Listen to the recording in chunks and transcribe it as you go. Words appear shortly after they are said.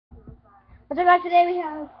What's up, guys? Today we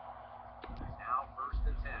have. Now first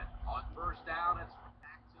and 10. On first down, it's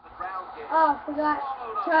back to the ground game. Oh, forgot.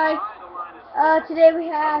 Sorry. Today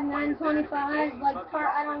we have 925. Like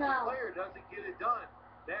part, I don't know.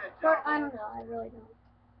 Part, I don't know. I really don't.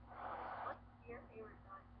 What's your favorite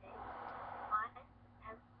gun, Jake?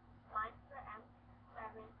 Mine's the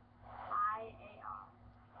M7 IAR.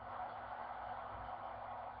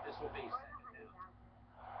 This will be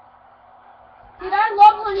Dude, I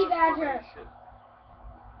love Honey Badger.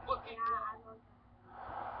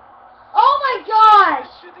 Oh my gosh!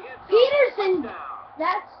 Peterson!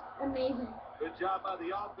 That's amazing. Good job by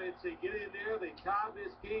the offense. They get in there. They tie this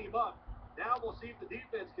game up. Now we'll see if the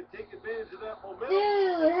defense can take advantage of that momentum.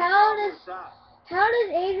 Dude, how does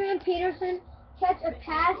Adrian Peterson catch a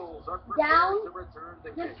pass down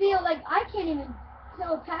the field? Like, I can't even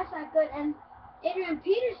throw a pass that good, and Adrian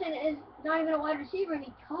Peterson is not even a wide receiver, and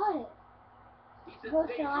he caught it. He's a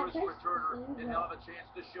dangerous returner, and he'll have a chance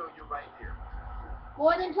to show you right here.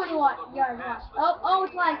 More than 21 yards. Oh,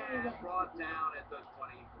 it's like brought down at the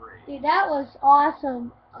 23. Dude, that was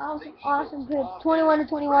awesome. Awesome. Good. 21 to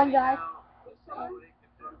 21, guys.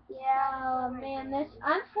 Yeah, man.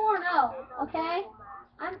 I'm 4-0. Okay.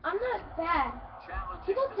 I'm not bad.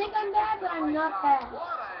 People think I'm bad, but I'm not bad.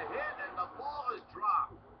 What a hit, and the ball is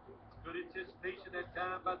dropped. Good anticipation that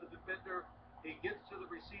time by the defender. He gets to the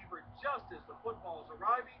receiver just as the football is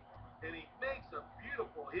arriving, and he makes a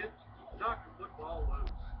beautiful hit, knock the football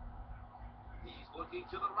loose. He's looking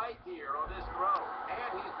to the right here on this throw,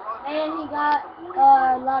 and he's brought and he got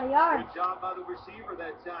a lot of yards. Good job by the receiver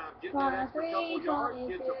that time. Getting Come that extra couple yards,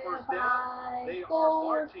 gets a first 5, down. They 4,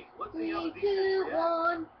 are marching. Let's see how the 3, 2, defense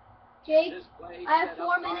 1. Jake, I have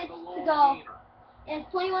 4 minutes to go. And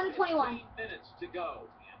it's 21 to 21. 15 minutes to go.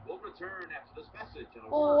 We'll return after this message.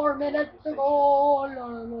 4 minutes to go.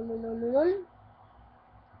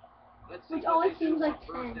 Which always seems like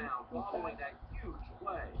 10. Following that huge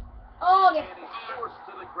play. Oh, yeah. And he's forced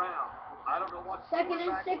to the ground. I don't know what. Second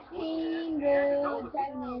and 16, dude.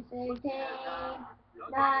 Second and 16.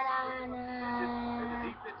 Nah. The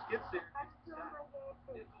defense gets there.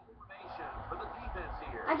 For the defense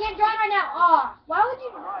here. I can't drive right now. Oh, why would you?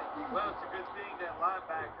 Well, it's a good thing that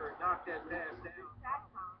linebacker knocked that pass down.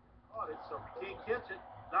 Oh, it's so he can't catch it.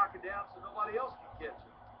 Knock it down so nobody else can catch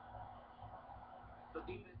it. The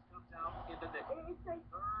defense comes out in the nickel.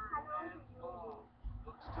 Third and long.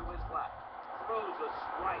 Looks to his left. Throws a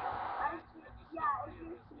strike.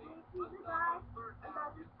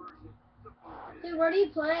 Dude, what are you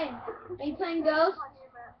playing? Are you playing Ghost?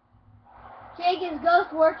 Jake, is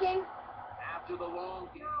Ghost working? After the long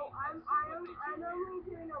game. No, I'm only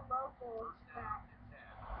doing a local stat.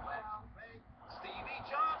 Stevie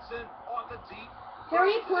Johnson on the deep. Who are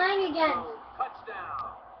you playing against?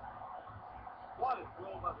 Touchdown. What a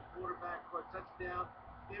throw by the quarterback for a touchdown.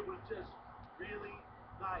 It was just really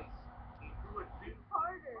nice. He threw it beautifully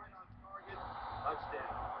right on target.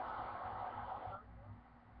 Touchdown.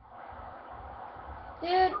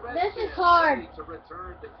 Dude, this is hard.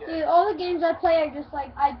 Dude, all the games I play are just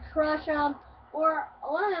like, I crush them. Or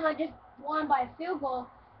one of them I just won by a field goal.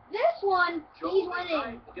 This one, he's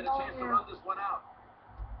winning. We'll get a chance to run this one out.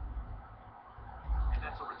 And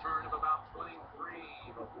that's a return of about 23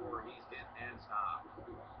 before he's hit and stopped.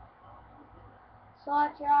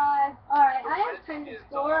 Slot drive. Alright, I have time to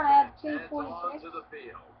score. I have 246.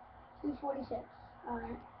 246.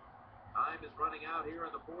 Alright. Time is running out here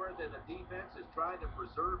in the fourth, and the defense is trying to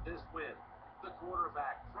preserve this win. The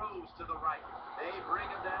quarterback throws to the right. They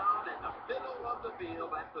bring him down in the middle of the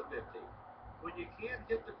field at the 50. When you can't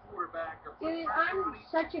get the quarterback or dude, I'm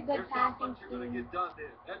such a good passing team. You're going to get done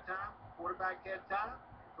there. That time, quarterback had time,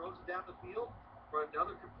 throws it down the field for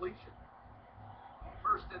another completion.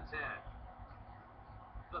 First and 10.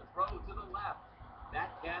 The throw to the left.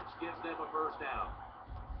 That catch gives them a first down.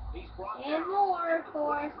 He's brought down at the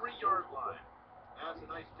 23-yard line. That's a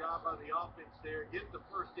nice job by the offense there. Get the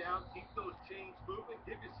first down, keep those chains moving,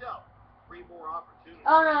 give yourself 3 more opportunities.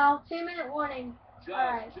 Oh no, 2-minute warning.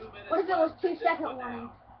 Alright. What if it was 2-second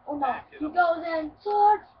warning? Oh no, he goes in,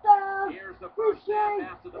 touchdown. Here's the first down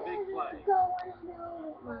after the big play.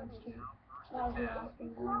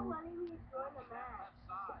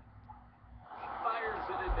 Fires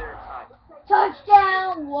it in there tight.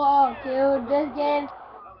 Touchdown! Whoa, dude, this game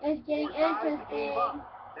is getting interesting.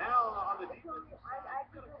 Now on the defense,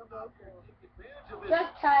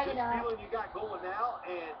 just tied it up. Feeling you got going now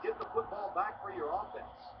and get the football back for your offense.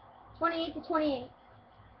 28 to 28.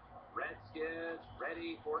 Redskins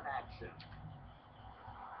ready for action.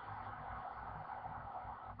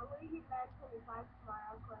 I'm going to get back 25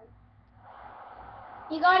 tomorrow, Clay.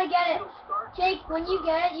 You gotta get it. He'll start Jake, when you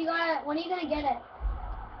get it, when are you gonna get it?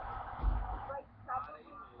 Like, probably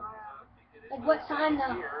Like what time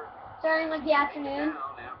though? here. During like the afternoon?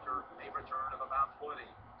 Down after a return of about 20.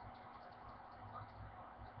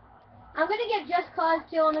 I'm gonna get Just Cause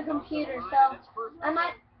 2 on the computer, so I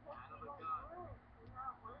might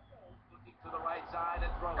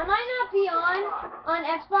not be on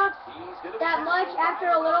Xbox that much after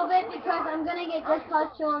a little bit because I'm gonna get Just Cause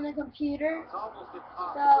 2 on the computer. It's almost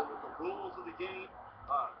impossible So with the rules of the game.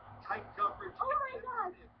 Tight coverage. Oh my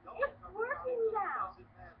gosh, it's working now.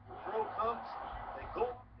 Throw comes, they go,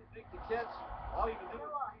 they make the catch. All you can do is freeze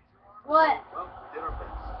your arm. what? Well, did our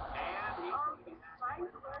best. And he's going to be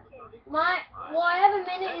Mine's working. Well, I have a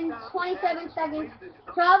minute and 27 seconds.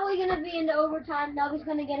 Probably gonna be into overtime. Nobody's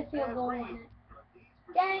gonna get a field goal on it.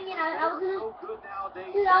 Dang it! I was gonna. so good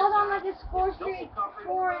nowadays. Dude, I was on like a score streak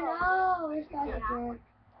 4-0. This guy's a jerk.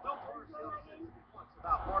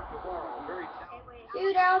 About Mark Navarro, very talented.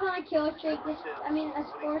 Dude, I was on a kill streak. A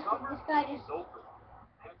score streak. This guy just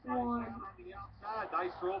won. On the outside, nice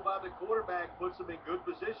throw by the quarterback, puts him in good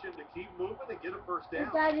position to keep moving and get a first down.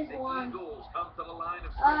 This guy just The won. Eagles come to the line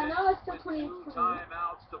of scrimmage No, it's still with 20. 2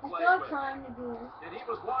 timeouts to I play still have with. time to do it. And he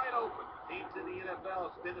was wide open. Teams in the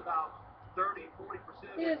NFL spend about 30-40%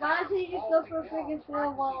 of their Dude, why time doesn't he just go for a freaking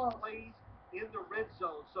field goal? plays in the red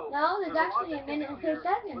zone. So No, there's a lot actually they a can minute do and 3 here.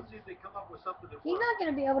 seconds. Let's see if they come up with something that He's works. not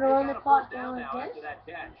gonna be able to They run got the a clock first down down now like after this. that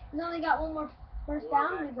catch. He's only got one more first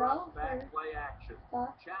down to go. Back play action.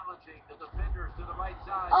 Stuff. Challenging the defenders to the right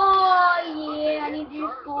side. Oh yeah, I need you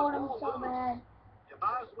to score him so bad. You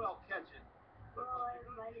might as well catch it. But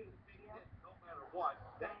you're going to get a big hit no matter what.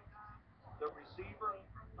 That time, the receiver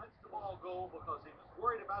lets the ball go because he was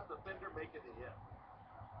worried about the defender making the hit.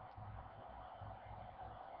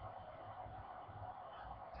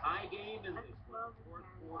 Tie game in this one. Fourth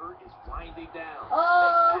quarter is winding down.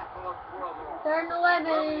 Oh, 3rd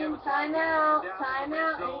and 11. Timeout.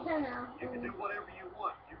 Timeout. Anytime now. You can do whatever you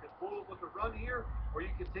want. You can fool it with a run here, or you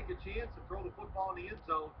can take a chance and throw the football in the end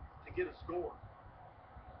zone to get a score.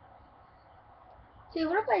 See,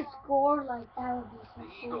 what if I scored like that would be so The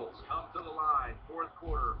cool. Eagles come to the line, 4th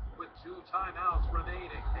quarter, with 2 timeouts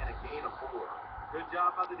remaining and a gain of 4. Good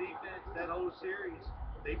job by the defense that whole series.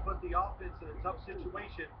 They put the offense in a tough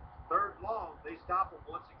situation. 3rd long, they stop them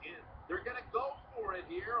once again. They're going to go for it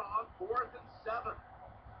here on 4th and 7.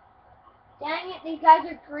 Dang it, these guys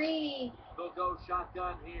are greedy. They'll go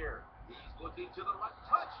shotgun here. He's looking to the right.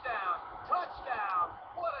 Touchdown! Touchdown!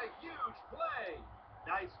 What a huge play!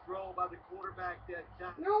 Nice throw by the quarterback that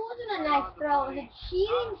time. No, it wasn't a nice throw. It was a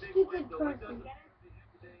cheating, stupid person.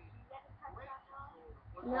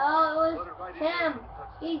 No, it was him.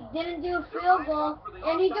 He didn't do a field goal,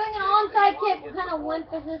 and he's doing an onside kick. What kind of wimp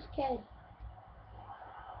is this kid?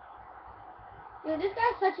 Dude, this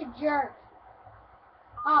guy's such a jerk.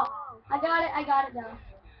 Oh, I got it though.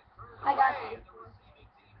 I got it.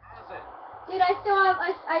 Dude, I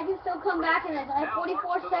can still come back in this. I have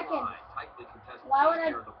 44 seconds. Why would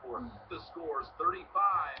I? The score's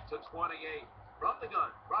 35-28. From the gun,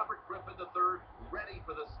 Robert Griffin III, ready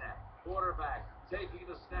for the snap. Quarterback taking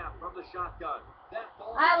the snap from the shotgun. That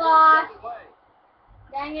ball I lost. away.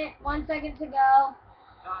 Dang it, 1 second to go.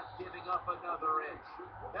 Not giving up another inch.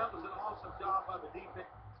 That was an awesome job by the defense.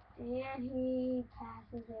 And he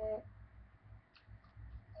passes it.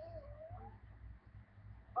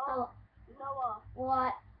 Oh, Noah.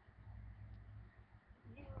 What?